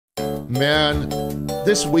Man,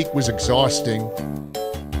 this week was exhausting.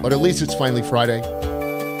 But at least it's finally Friday.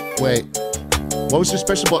 Wait, what was so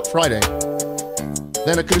special about Friday?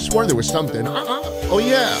 Then I could've swore there was something. Oh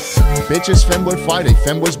yeah! Bitches, Femboy Friday,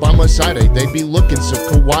 Femboys by my side, they be looking so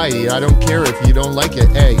kawaii. I don't care if you don't like it,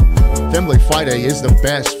 ayy. Femboy Friday is the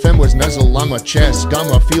best. Femboys nuzzle on my chest. Got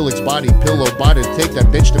my Felix body pillow body, take that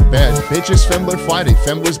bitch to bed. Bitches, Femboy Friday,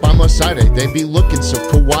 Femboys by my side, they be looking so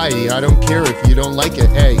kawaii. I don't care if you don't like it,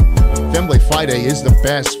 ayy. Femboy Friday is the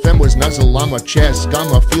best. Femboys nuzzle on my chest.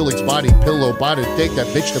 Got my Felix body pillow body, take that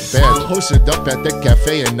bitch to bed. Posted up at the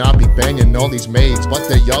cafe and I be banging all these maids, but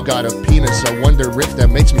they y'all got a penis. I wonder if that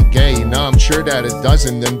makes me gay. Nah, I'm sure that it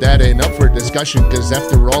doesn't, and that ain't up for discussion. Cause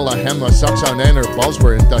after all, I had my socks on and her balls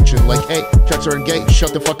were induction. Like, hey, shots are gay.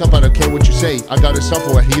 Shut the fuck up, I don't care what you say. I got a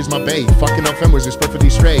software, he is my bae. Fucking up Femboys is perfectly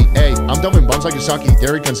straight. Hey, I'm dumping bombs like a sake.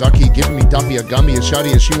 Derek Kanzaki giving me Daffy Agami as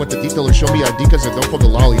shoddy as she went to detailer. Show me ID cause I don't fuck the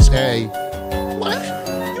lollies. Hey. What?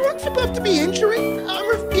 You want supposed to be injuring? I'm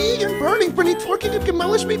RFD and burning beneath forking and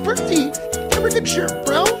demolish me pretty. Give her the shirt,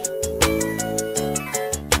 bro.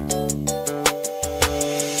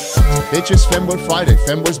 Bitches, Femboy Friday,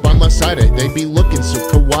 Femboys by my side, they be looking so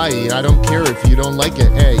kawaii. I don't care if you don't like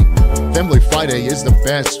it, ayy. Femboy Friday is the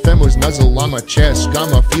best. Femboys nuzzle on my chest.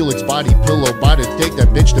 Got my Felix body pillow body, take that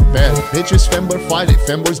bitch to bed. Bitches, Femboy Friday,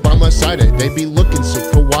 Femboys by my side, they be looking so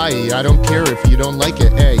kawaii. I don't care if you don't like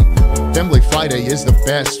it, ayy. Femboy Friday is the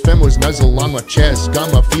best. Femboys nuzzle on my chest.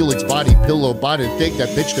 Got my Felix body pillow body, take that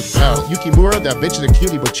bitch to bed. Yukimura, that bitch is a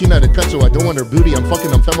cutie, but she not a cut, so I don't want her booty. I'm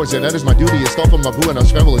fucking on Femboys, and that is my duty. It's all for my boo and I'm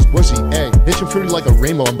Femboy is pussy. Hey, bitch, I'm fruity like a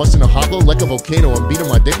rainbow. I'm busting a hollow like a volcano. I'm beating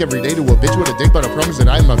my dick every day to a bitch with a dick, but I promise that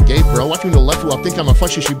I am not gay, bro. Watching the left, who I think I'm a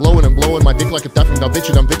fussy. She blowing and blowing my dick like a tapping. Now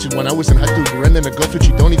bitchin', I'm bitchin'. When I was in high school, Brendan a girlfriend,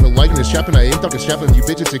 she don't even like this chappin'. I ain't talking chappin'. You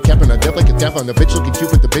bitches are capping. I dip like a tap on the bitch looking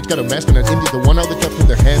cute, but the bitch got a mask and an India. The one out the cup with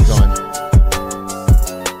their hand.